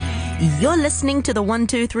You're listening to the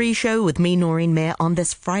 123 show with me, Noreen Mayer, on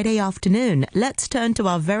this Friday afternoon. Let's turn to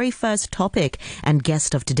our very first topic and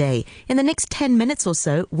guest of today. In the next 10 minutes or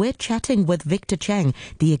so, we're chatting with Victor Cheng,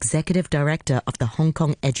 the Executive Director of the Hong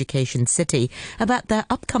Kong Education City, about their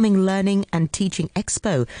upcoming Learning and Teaching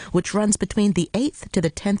Expo, which runs between the 8th to the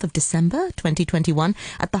 10th of December 2021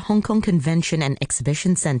 at the Hong Kong Convention and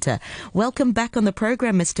Exhibition Centre. Welcome back on the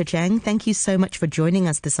program, Mr. Cheng. Thank you so much for joining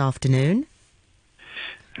us this afternoon.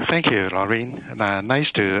 Thank you, Lauren. Nice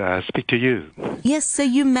to speak to you. Yes, so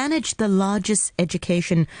you manage the largest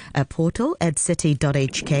education portal,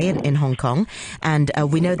 edcity.hk in Hong Kong, and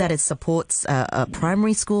we know that it supports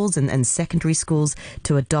primary schools and secondary schools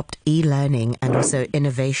to adopt e-learning and also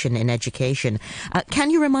innovation in education. Can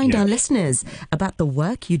you remind our listeners about the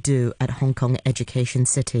work you do at Hong Kong Education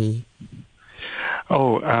City?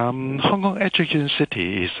 Hong Kong Education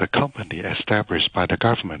City is a company established by the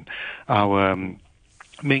government. Our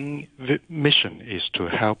main mission is to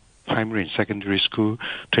help primary and secondary school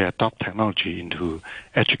to adopt technology into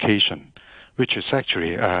education, which is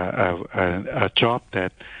actually a job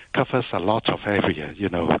that covers a lot of area,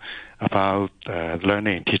 about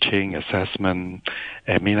learning and teaching, assessment,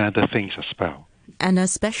 and many other things as well. And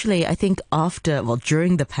especially, I think,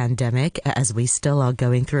 during the pandemic, as we still are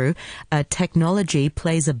going through, technology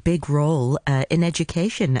plays a big role in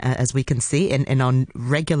education, as we can see in on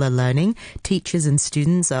regular learning. Teachers and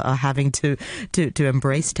students are having to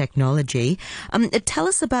embrace technology. Tell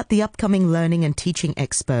us about the upcoming Learning and Teaching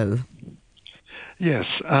Expo. Yes,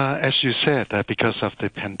 as you said, because of the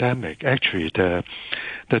pandemic, actually the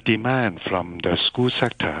demand from the school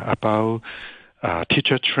sector about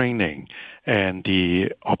teacher training and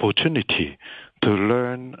the opportunity to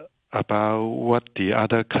learn about what the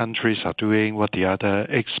other countries are doing, what the other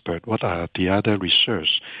experts, what are the other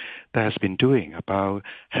research that has been doing about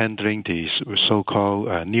handling the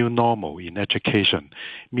so-called new normal in education,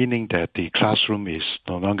 meaning that the classroom is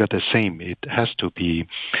no longer the same. It has to be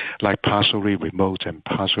like partially remote and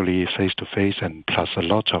partially face-to-face, and plus a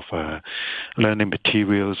lot of learning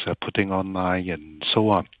materials putting online and so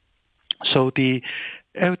on. So the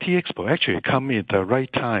LT Expo actually come at the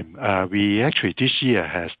right time. We actually this year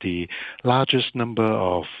has the largest number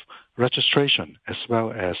of registration as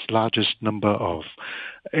well as largest number of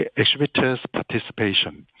exhibitors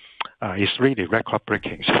participation. It's really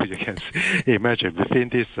record-breaking, so you can imagine within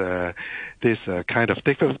this kind of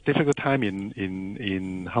difficult time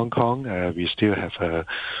in Hong Kong, we still have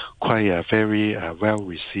quite a very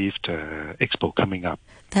well-received expo coming up.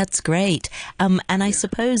 That's great. And I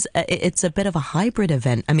suppose it's a bit of a hybrid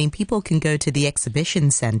event. I mean, people can go to the exhibition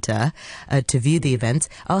centre to view the events.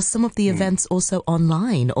 Are some of the events also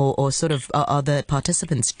online, or sort of are the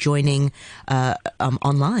participants joining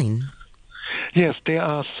online? Yes, there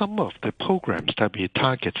are some of the programs that we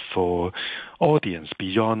target for audience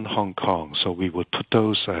beyond Hong Kong, so we would put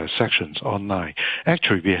those sections online.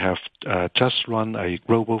 Actually, we have just run a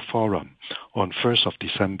global forum on 1st of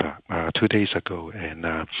December, 2 days ago,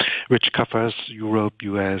 and which covers Europe,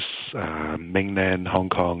 US, mainland, Hong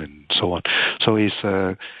Kong, and so on.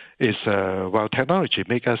 So while technology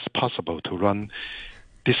makes us possible to run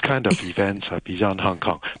this kind of events beyond Hong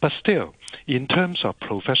Kong. But still, in terms of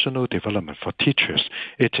professional development for teachers,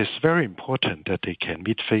 it is very important that they can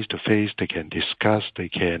meet face-to-face, they can discuss, they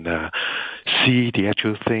can see the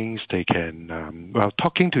actual things, they can,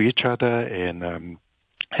 talking to each other and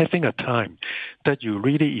having a time that you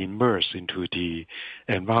really immerse into the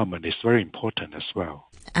environment is very important as well.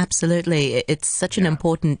 Absolutely. It's such an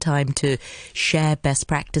important time to share best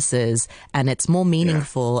practices, and it's more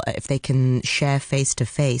meaningful if they can share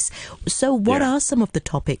face-to-face. So what are some of the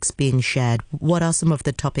topics being shared? What are some of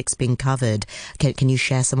the topics being covered? Can you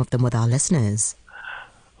share some of them with our listeners?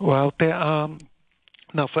 Well, there are...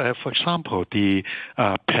 Now, for example, the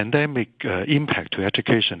pandemic impact to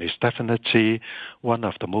education is definitely one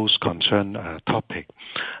of the most concerned topic.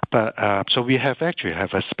 But so we actually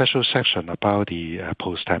have a special section about the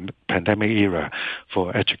post-pandemic era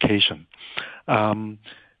for education. On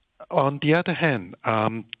the other hand,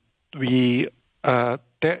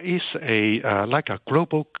 there is a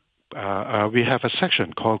global. We have a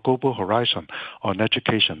section called Global Horizon on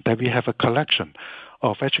Education, that we have a collection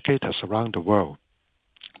of educators around the world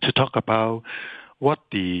to talk about what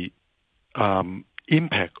the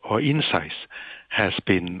impact or insights has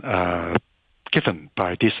been given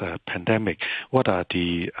by this pandemic. What are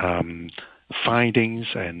the findings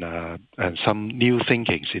and some new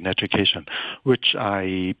thinkings in education, which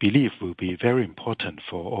I believe will be very important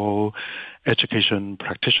for all education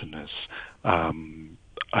practitioners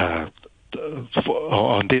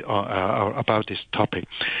about this topic.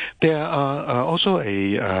 There are also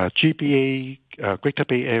a GBA, Greater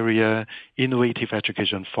Bay Area Innovative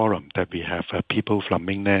Education Forum that we have people from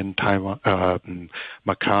mainland Taiwan,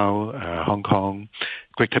 Macau, Hong Kong,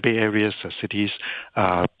 Greater Bay Areas cities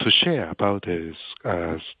to share about this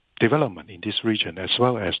development in this region, as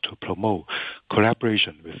well as to promote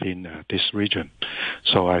collaboration within this region.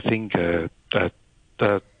 So I think that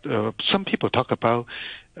some people talk about,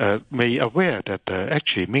 may aware that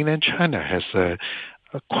actually mainland China has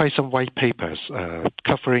quite some white papers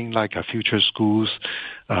covering like future schools,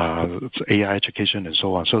 AI education, and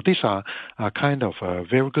so on. So these are kind of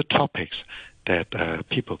very good topics that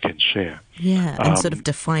people can share. Yeah, and sort of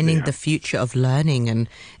defining the future of learning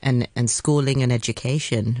and schooling and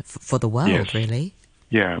education for the world, really.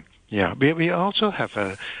 Yeah. Yeah, we also have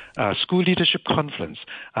a school leadership conference.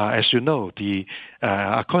 As you know,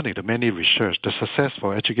 according to many research, the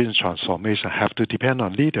successful education transformation have to depend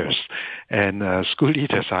on leaders, and school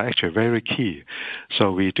leaders are actually very key.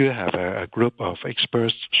 So we do have a group of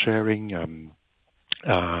experts sharing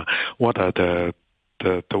what are the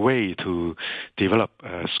way to develop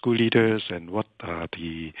school leaders and what are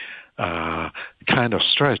the kind of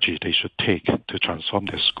strategy they should take to transform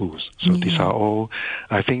their schools. So these are all,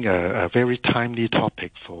 I think, a very timely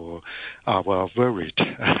topic for our worried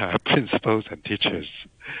principals and teachers.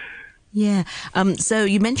 Yeah. So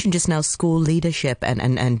you mentioned just now school leadership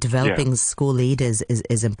and developing school leaders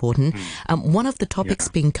is important. One of the topics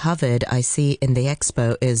being covered, I see in the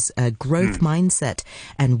expo, is growth mindset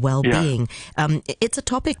and well-being. It's a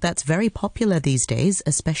topic that's very popular these days,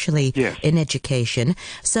 especially in education.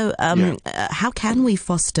 So how can we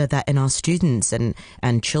foster that in our students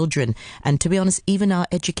and children? And to be honest, even our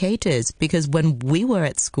educators, because when we were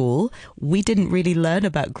at school, we didn't really learn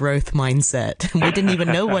about growth mindset. We didn't even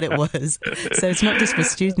know what it was. So it's not just for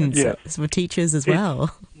students, it's for teachers as well.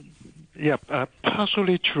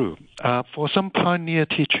 Partially true. For some pioneer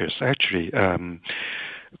teachers, actually,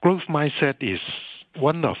 growth mindset is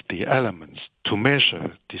one of the elements to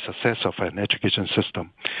measure the success of an education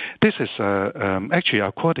system. This is actually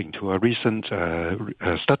according to a recent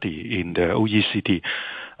study in the OECD.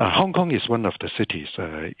 Hong Kong is one of the cities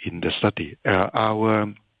in the study.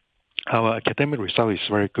 Our academic result is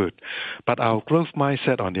very good, but our growth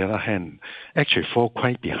mindset, on the other hand, actually fall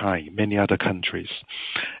quite behind many other countries.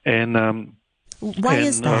 And why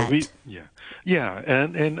is that?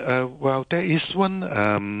 Well, there is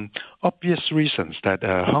one obvious reason that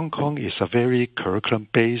Hong Kong is a very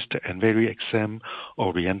curriculum-based and very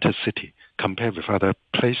exam-oriented city compared with other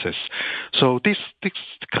places. So this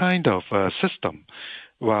kind of system,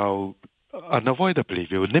 well, unavoidably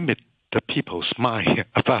will limit the people's mind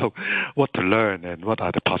about what to learn and what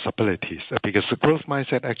are the possibilities, because the growth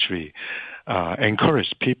mindset actually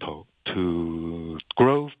encourages people to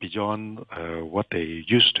grow beyond what they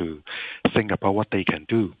used to think about what they can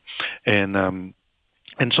do. And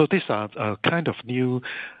so these are kind of new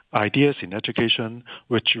ideas in education,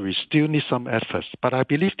 which we still need some efforts. But I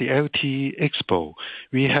believe the LT Expo,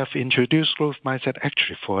 we have introduced growth mindset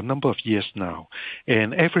actually for a number of years now.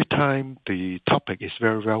 And every time the topic is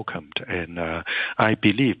very welcomed. And I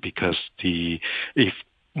believe because if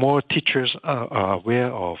more teachers are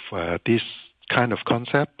aware of this kind of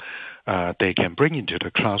concept, they can bring into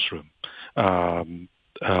the classroom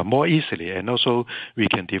more easily, and also we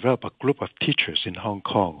can develop a group of teachers in Hong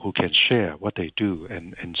Kong who can share what they do,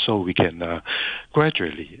 and so we can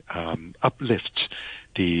gradually uplift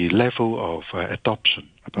the level of adoption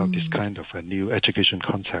about this kind of a new education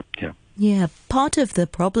concept. Yeah, part of the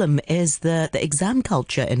problem is the exam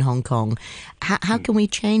culture in Hong Kong. How can we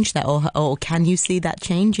change that, or can you see that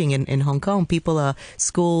changing in Hong Kong?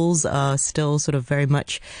 Schools are still sort of very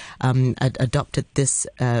much adopted this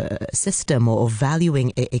system or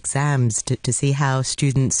valuing exams to see how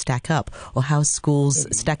students stack up or how schools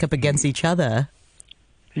stack up against each other.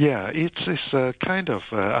 Yeah, it's kind of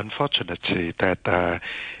unfortunate that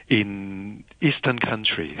in Eastern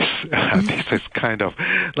countries this is kind of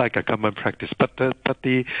like a common practice. But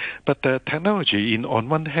the technology on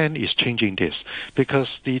one hand is changing this, because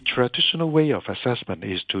the traditional way of assessment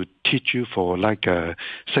is to teach you for like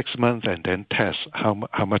 6 months and then test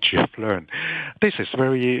how much you have learned. This is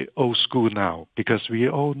very old school now, because we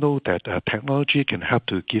all know that technology can help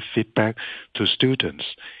to give feedback to students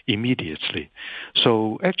immediately.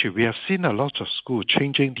 So actually, we have seen a lot of schools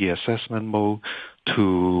changing the assessment mode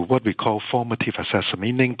to what we call formative assessment,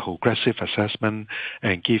 meaning progressive assessment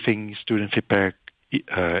and giving student feedback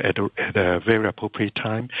at a very appropriate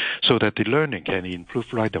time, so that the learning can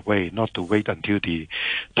improve right away, not to wait until the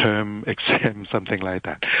term exam, something like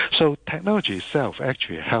that. So technology itself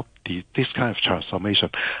actually helped this kind of transformation.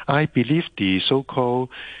 I believe the so-called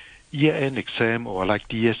year-end exam or like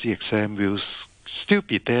DSE exam will still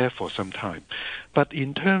be there for some time. But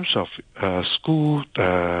in terms of school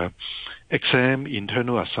exam,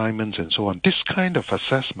 internal assignments, and so on, this kind of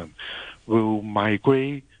assessment will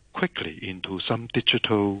migrate quickly into some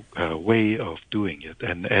digital way of doing it.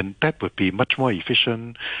 And that would be much more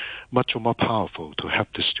efficient, much more powerful to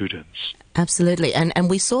help the students. Absolutely. And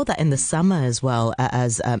we saw that in the summer as well,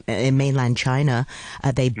 as in mainland China,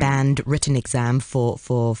 they banned written exam for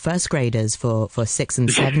first graders, for 6 and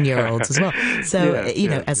 7 year olds as well. So,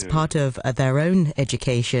 as part of their own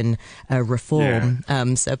education reform.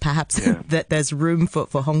 So perhaps that there's room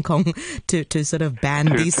for Hong Kong to sort of ban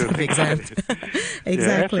these sort of exams.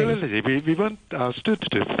 Exactly. Yeah, absolutely. We want our students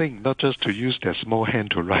to think, not just to use their small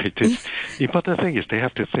hand to write. The important thing is they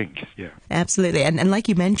have to think. Yeah. Absolutely. And like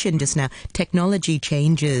you mentioned just now, technology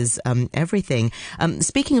changes everything.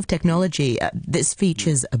 Speaking of technology, this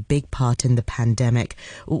features a big part in the pandemic.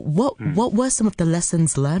 What were some of the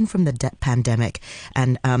lessons learned from the pandemic,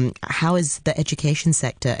 and how is the education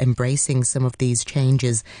sector embracing some of these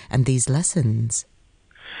changes and these lessons?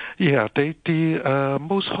 Yeah, the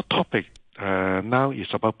most hot topic now is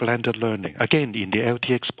about blended learning. Again, in the LT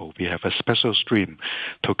Expo, we have a special stream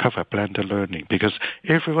to cover blended learning because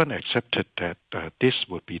everyone accepted that this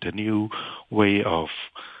would be the new way of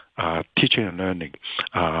teaching and learning.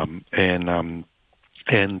 And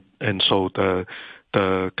so the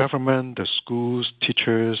government, the schools,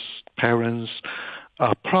 teachers, parents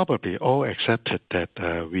probably all accepted that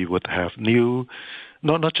we would have new,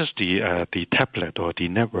 not just the tablet or the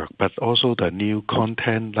network, but also the new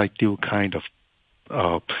content, like new kind of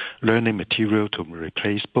learning material to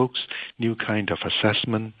replace books, new kind of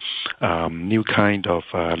assessment, new kind of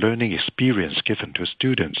learning experience given to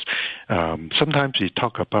students. Sometimes we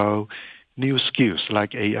talk about new skills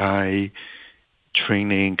like AI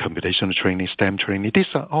training, computational training, STEM training. This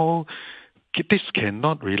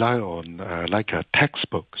cannot rely on like a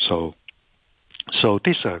textbook. So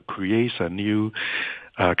this creates a new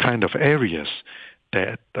kind of areas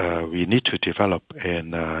that we need to develop,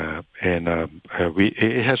 and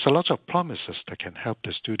it has a lot of promises that can help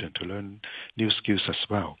the student to learn new skills as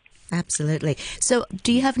well. Absolutely. So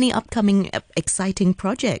do you have any upcoming exciting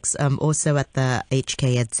projects also at the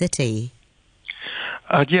HK EdCity?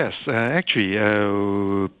 Yes, actually,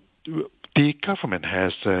 the government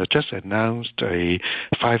has just announced a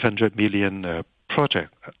 500 million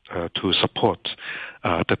project to support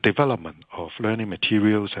the development of learning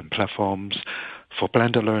materials and platforms for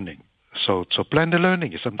blended learning. So blended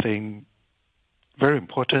learning is something very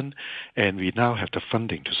important, and we now have the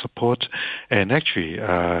funding to support. And actually,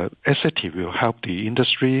 EdCity will help the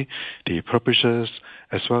industry, the publishers,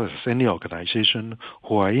 as well as any organization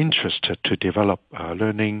who are interested to develop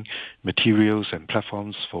learning materials and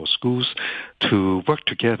platforms for schools to work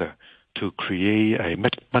together to create a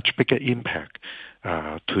much bigger impact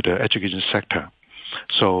to the education sector.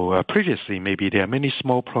 So previously, maybe there are many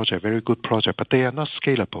small projects, very good projects, but they are not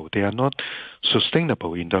scalable. They are not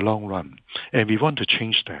sustainable in the long run. And we want to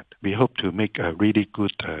change that. We hope to make a really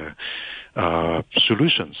good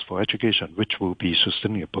solutions for education, which will be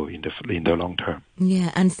sustainable in the long term.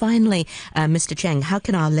 Yeah, and finally, Mr. Cheng, how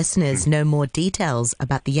can our listeners know more details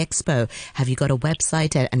about the expo? Have you got a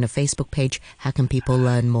website and a Facebook page? How can people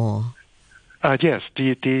learn more? Yes,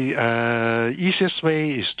 the easiest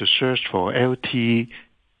way is to search for LT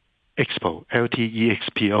Expo,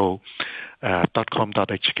 LTEXPO.com.hk,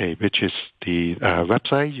 which is the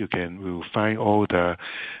website. You will find all the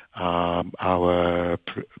our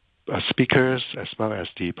speakers as well as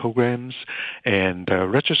the programs, and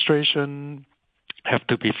registration have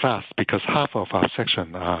to be fast because half of our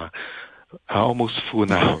section are almost full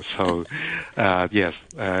now. So yes,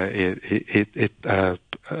 I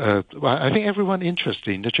think everyone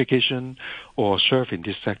interested in education or serve in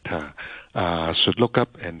this sector should look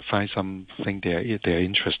up and find something they're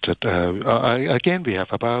interested. Again, we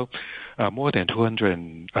have about more than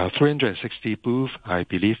 360 booths. I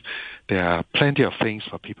believe there are plenty of things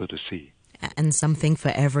for people to see. And something for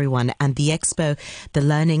everyone. And the expo, the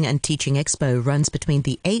Learning and Teaching Expo, runs between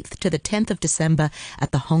the 8th to the 10th of December at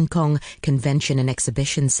the Hong Kong Convention and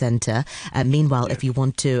Exhibition Centre. Meanwhile, if you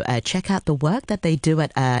want to check out the work that they do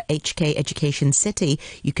at HK Education City,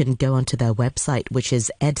 you can go onto their website, which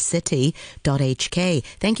is edcity.hk.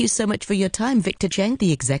 Thank you so much for your time, Victor Cheng,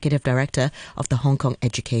 the Executive Director of the Hong Kong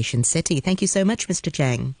Education City. Thank you so much, Mr.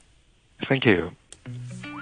 Cheng. Thank you.